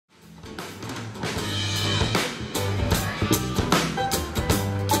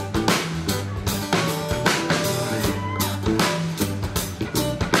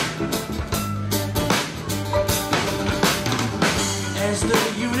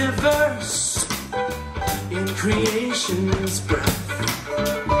universe in creation's breath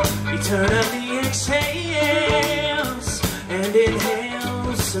eternally exhales and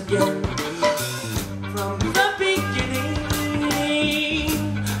inhales again. From the beginning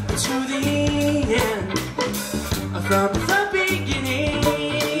to the end, from the beginning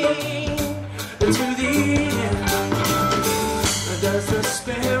to the end, does the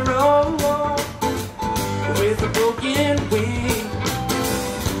sparrow with a broken wing,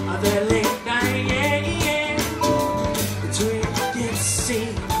 that late night between the sea,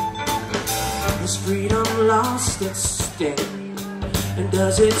 is freedom lost its sting? And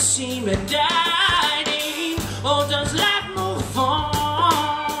does it seem indicting, or does life move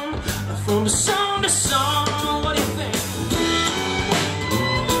on from song to song? What do you think?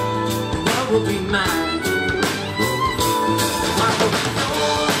 What will be mine? What will be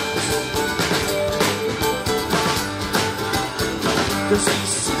yours? Does he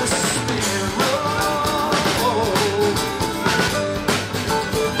see the sparrow?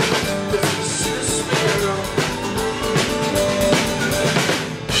 Does he see the sparrow?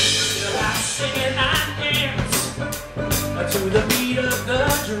 Still I sing and I dance to the beat of the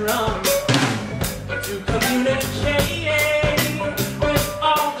drum, to communicate with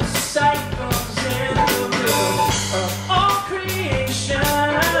all the cycles and the rhythm of all creation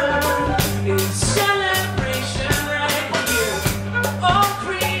in celebration right here. All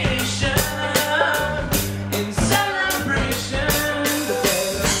creation in celebration.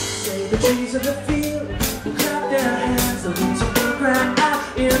 Say the trees of the field clap their hands, the leaves of the ground out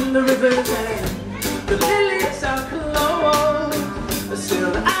in the riverland. The lilies are closed,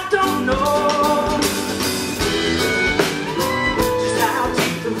 still I don't know just how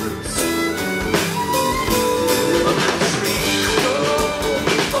deep the roots of the tree grow.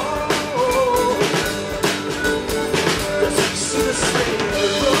 Does he see the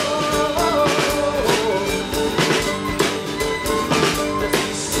sparrow? Does he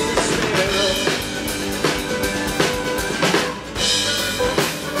see the sparrow?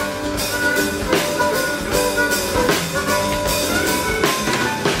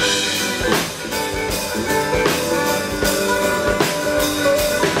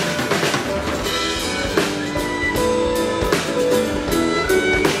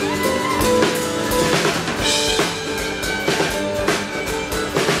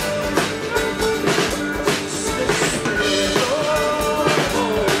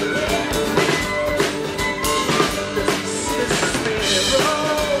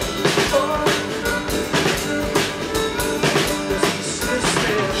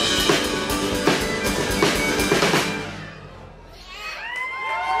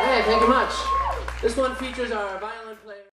 Hey, thank you much. This one features our violin player.